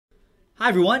Hi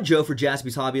everyone, Joe for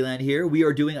Jaspy's Hobbyland here. We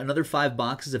are doing another 5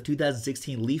 boxes of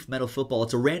 2016 Leaf Metal Football.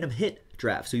 It's a random hit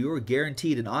draft, so you are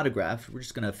guaranteed an autograph. We're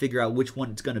just going to figure out which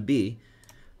one it's going to be.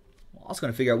 We're also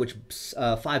going to figure out which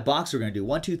 5 boxes we're going to do.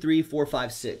 1, 2, 3, 4,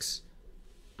 5, 6.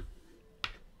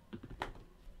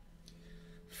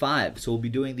 5. So we'll be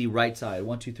doing the right side.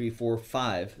 1, 2, 3, 4,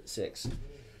 5, 6.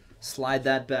 Slide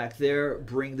that back there.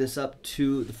 Bring this up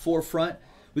to the forefront.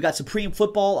 We got Supreme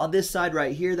Football on this side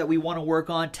right here that we want to work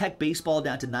on. Tech Baseball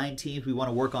down to 9 teams. We want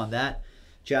to work on that.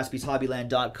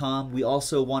 JaspysHobbyland.com. We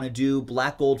also want to do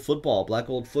Black Gold Football. Black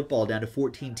Gold Football down to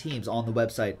 14 teams on the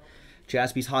website.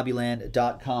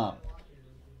 JaspysHobbyland.com.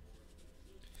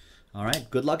 All right.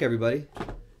 Good luck, everybody. So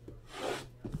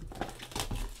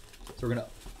we're going to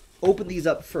open these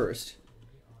up first.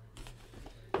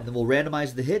 And then we'll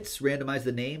randomize the hits, randomize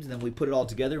the names, and then we put it all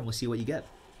together and we'll see what you get.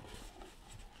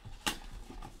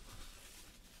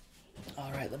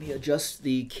 All right, let me adjust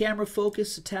the camera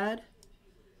focus a tad.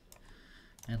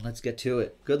 And let's get to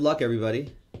it. Good luck,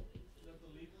 everybody.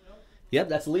 Yep,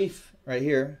 that's a Leaf right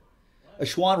here. A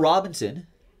Schwan Robinson.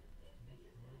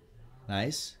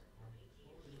 Nice.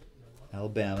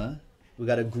 Alabama. We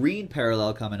got a green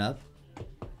parallel coming up.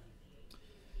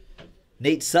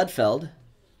 Nate Sudfeld.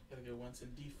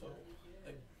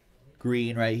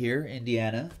 Green right here,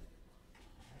 Indiana.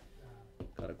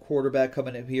 Got a quarterback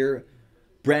coming up here.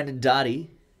 Brandon Doty.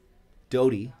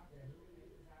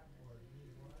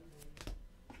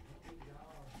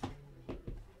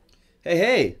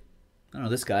 Hey. I don't know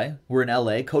this guy. We're in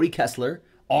LA. Cody Kessler.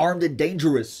 Armed and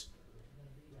dangerous.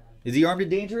 Is he armed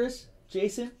and dangerous,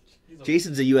 Jason?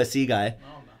 Jason's a USC guy. No,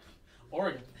 I'm not.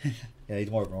 Oregon. Yeah, he's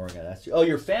more of an Oregon guy. That's true. Oh,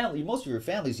 your family. Most of your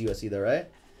family's USC though, right?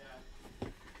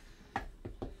 Yeah.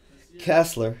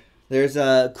 Kessler. There's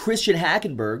Christian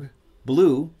Hackenberg.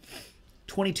 Blue.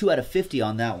 22 out of 50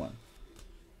 on that one.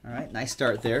 All right, nice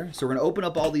start there. So we're going to open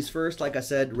up all these first. Like I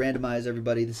said, randomize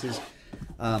everybody. This is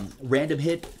random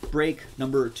hit break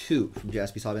number 2 from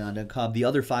JaspysHobbyland.com. The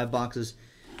other 5 boxes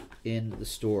in the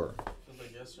store. Feels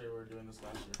like yesterday we were doing this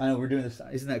last year. I know, we're doing this.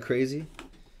 Isn't that crazy?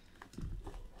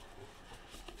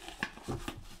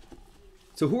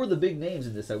 So who are the big names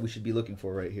in this that we should be looking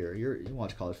for right here? You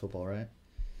watch college football, right?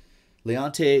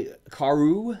 Leonte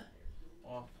Carew.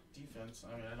 Well, defense.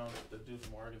 I mean, I know the dude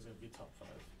from Oregon is going to be top 5.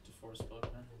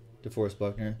 DeForest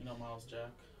Buckner. You know Miles Jack.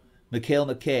 Mikhail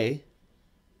McKay.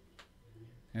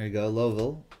 There you go.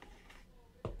 Louisville.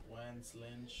 Wentz,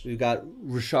 Lynch. We've got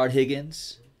Rashard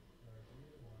Higgins.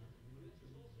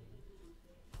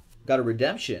 Got a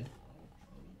redemption.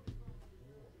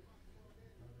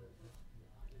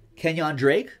 Kenyon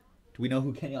Drake. Do we know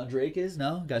who Kenyon Drake is?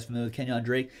 No? You guys familiar with Kenyon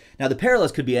Drake? Now, the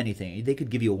parallels could be anything. They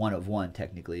could give you a 1 of 1,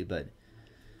 technically, but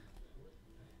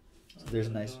so there's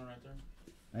a nice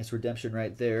redemption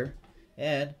right there.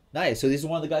 And nice. So this is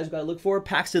one of the guys we got to look for.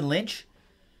 Paxton Lynch.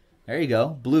 There you go.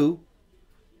 Blue.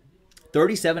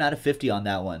 37 out of 50 on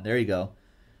that one. There you go.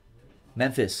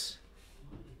 Memphis.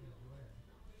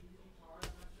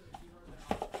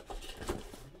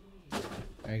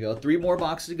 There you go. 3 more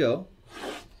boxes to go.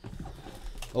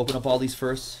 Open up all these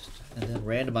first and then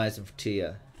randomize them to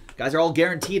you. Guys are all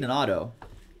guaranteed an auto.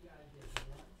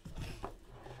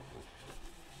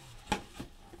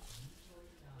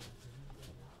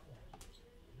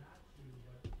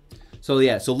 So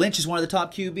yeah, so Lynch is one of the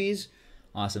top QBs.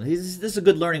 Awesome. This is a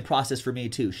good learning process for me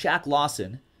too. Shaq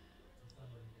Lawson.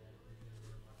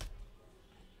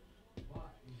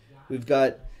 We've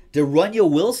got Derunya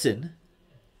Wilson.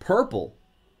 Purple.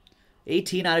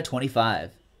 18 out of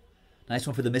 25. Nice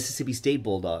one for the Mississippi State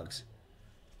Bulldogs.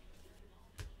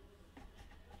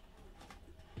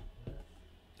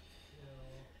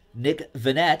 Nick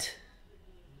Vanette.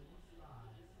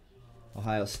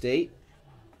 Ohio State.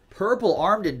 Purple,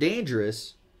 armed and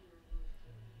dangerous.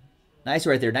 Nice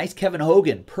right there. Nice Kevin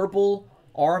Hogan. Purple,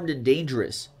 armed and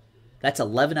dangerous. That's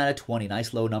 11 out of 20.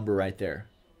 Nice low number right there.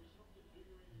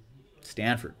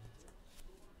 Stanford.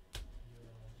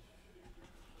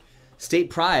 State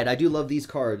Pride. I do love these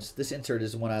cards. This insert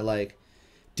is one I like.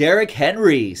 Derrick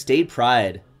Henry. State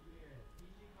Pride.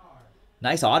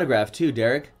 Nice autograph too,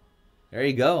 Derrick. There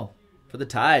you go. For the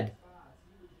Tide.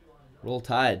 Roll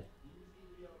Tide.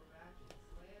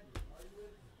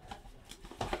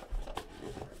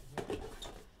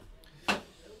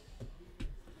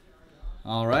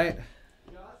 All right.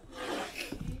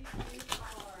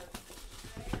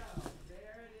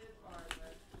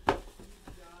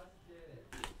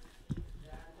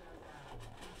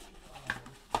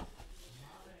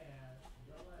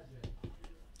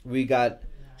 We got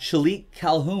Shalik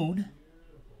Calhoun.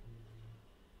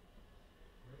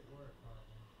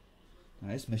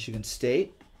 Nice, Michigan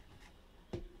State.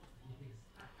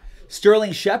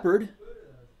 Sterling Shepard.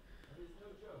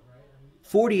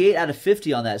 48 out of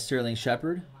 50 on that Sterling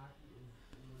Shepard.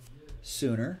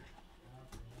 Sooner.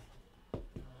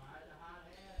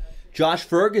 Josh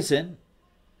Ferguson.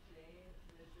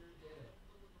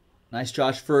 Nice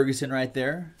Josh Ferguson right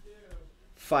there.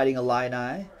 Fighting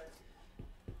Illini.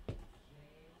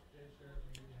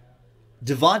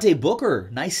 Devontae Booker.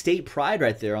 Nice State Pride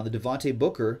right there on the Devontae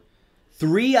Booker.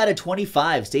 3 out of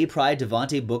 25. State Pride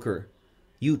Devontae Booker.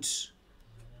 Utes.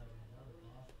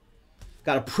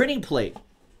 Got a printing plate.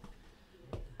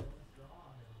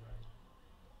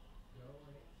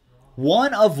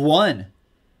 1 of 1.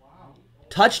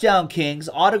 Touchdown Kings.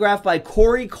 Autographed by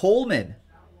Corey Coleman.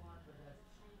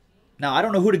 Now, I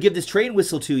don't know who to give this train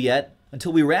whistle to yet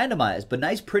until we randomize. But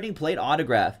nice printing plate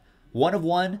autograph. 1 of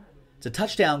 1. It's a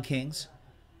Touchdown Kings.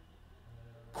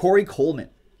 Corey Coleman.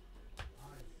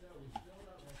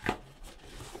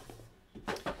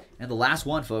 And the last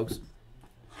one, folks.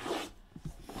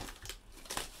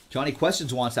 Johnny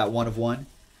Questions wants that 1 of 1.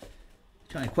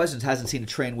 Johnny Questions hasn't seen a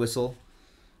train whistle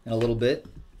in a little bit.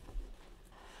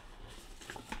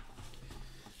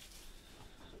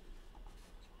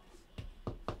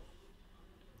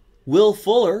 Will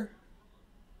Fuller.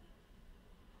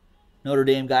 Notre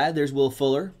Dame guy. There's Will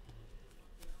Fuller.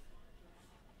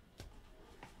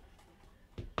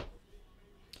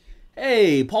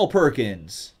 Hey, Paul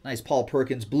Perkins. Nice Paul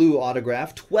Perkins blue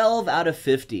autograph. 12 out of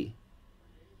 50.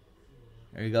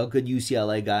 There you go. Good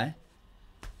UCLA guy.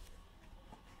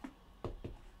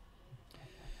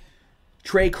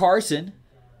 Trey Carson.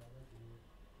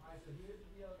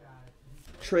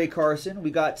 Trey Carson. We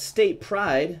got State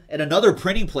Pride and another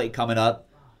printing plate coming up.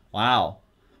 Wow.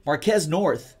 Marquez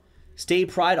North. State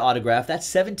Pride autograph. That's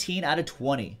 17 out of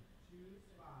 20.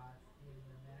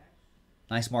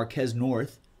 Nice Marquez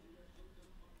North.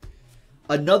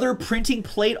 Another printing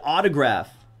plate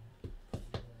autograph.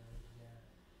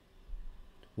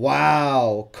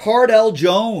 Wow. Cardale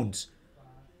Jones.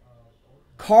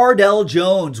 Cardale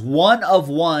Jones. 1 of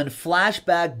 1.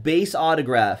 Flashback base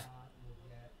autograph.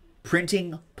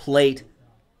 Printing plate.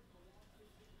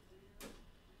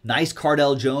 Nice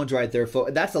Cardale Jones right there,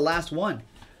 folks. That's the last one.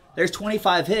 There's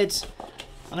 25 hits.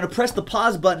 I'm going to press the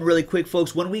pause button really quick,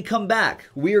 folks. When we come back,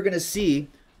 we are going to see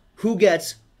who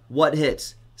gets what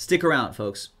hits. Stick around,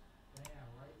 folks.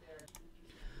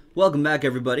 Welcome back,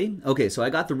 everybody. Okay, so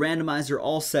I got the randomizer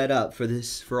all set up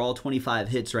for all 25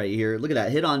 hits right here. Look at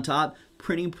that hit on top.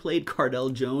 Printing plate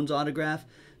Cardale Jones autograph.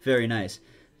 Very nice.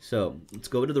 So let's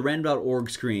go to the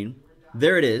random.org screen.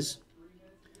 There it is.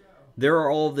 There are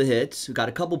all of the hits. We've got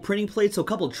a couple printing plates, so a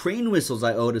couple train whistles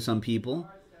I owe to some people.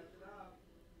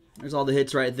 There's all the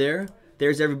hits right there.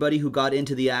 There's everybody who got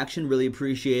into the action. Really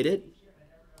appreciate it.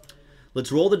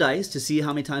 Let's roll the dice to see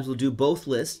how many times we'll do both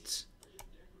lists.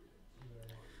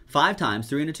 5 times,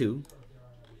 3 and a 2.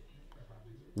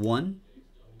 1,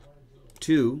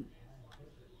 2,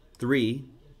 3,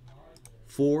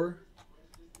 4,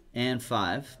 and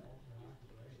 5.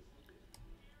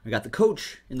 We got the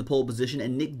coach in the pole position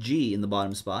and Nick G in the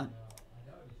bottom spot.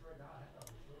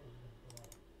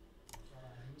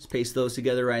 Let's paste those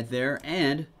together right there.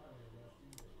 And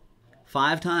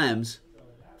 5 times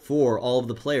for all of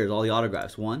the players, all the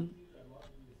autographs. 1,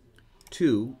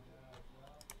 2,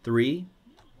 3,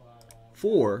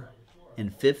 4,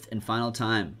 and 5th and final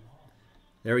time.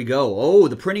 There we go. Oh,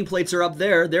 the printing plates are up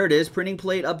there. There it is. Printing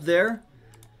plate up there.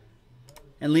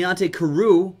 And Leonte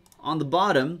Carew on the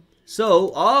bottom.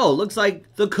 So, oh, looks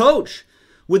like the coach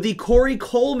with the Corey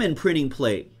Coleman printing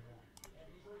plate.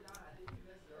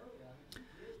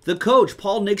 The coach,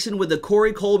 Paul Nixon, with the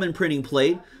Corey Coleman printing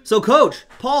plate. So, Coach,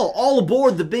 Paul, all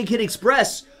aboard the Big Hit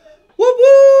Express. Whoop,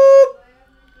 whoop.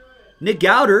 Nick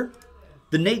Gowder,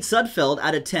 the Nate Sudfeld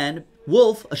out of 10.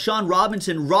 Wolf, a Sean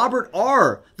Robinson. Robert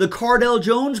R., the Cardale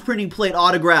Jones printing plate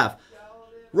autograph.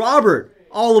 Robert,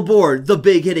 all aboard the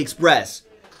Big Hit Express.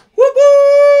 Whoop,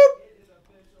 whoop.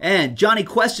 And Johnny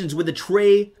Questions with the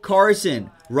Trey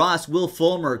Carson. Ross, Will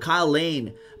Fulmer, Kyle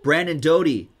Lane, Brandon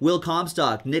Doty, Will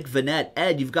Comstock, Nick Vanette.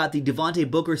 Ed, you've got the Devontae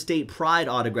Booker State Pride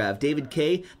autograph. David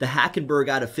K., the Hackenberg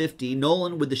out of 50.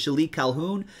 Nolan with the Shalik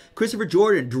Calhoun. Christopher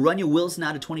Jordan, Derunya Wilson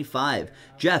out of 25.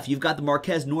 Jeff, you've got the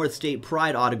Marquez North State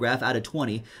Pride autograph out of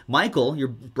 20. Michael, your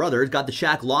brother, has got the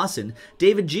Shaq Lawson.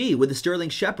 David G. with the Sterling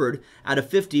Shepard out of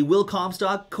 50. Will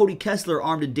Comstock, Cody Kessler,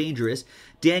 Armed and Dangerous.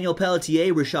 Daniel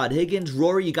Pelletier, Rashad Higgins.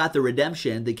 Rory, you got the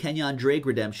Redemption, the Kenyon Drake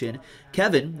Redemption.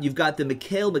 Kevin, you've got the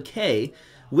Mikhail McKay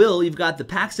Will, you've got the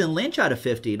Paxton Lynch out of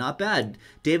 50. Not bad.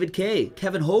 David K.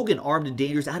 Kevin Hogan, Armed and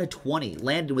Dangerous out of 20.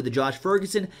 Landon with the Josh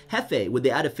Ferguson. Hefe with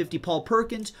the out of 50 Paul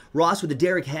Perkins. Ross with the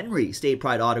Derrick Henry State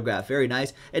Pride autograph. Very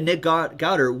nice. And Nick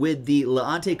Gouder with the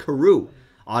Leonte Carew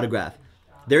autograph.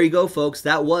 There you go, folks.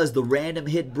 That was the random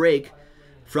hit break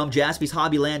from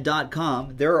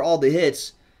JaspysHobbyland.com. There are all the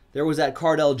hits. There was that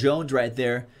Cardale Jones right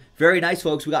there. Very nice,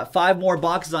 folks. We got 5 more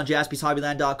boxes on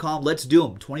JaspysHobbyland.com. Let's do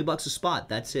them. $20 a spot.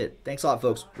 That's it. Thanks a lot,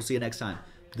 folks. We'll see you next time.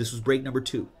 This was break number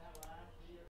 2.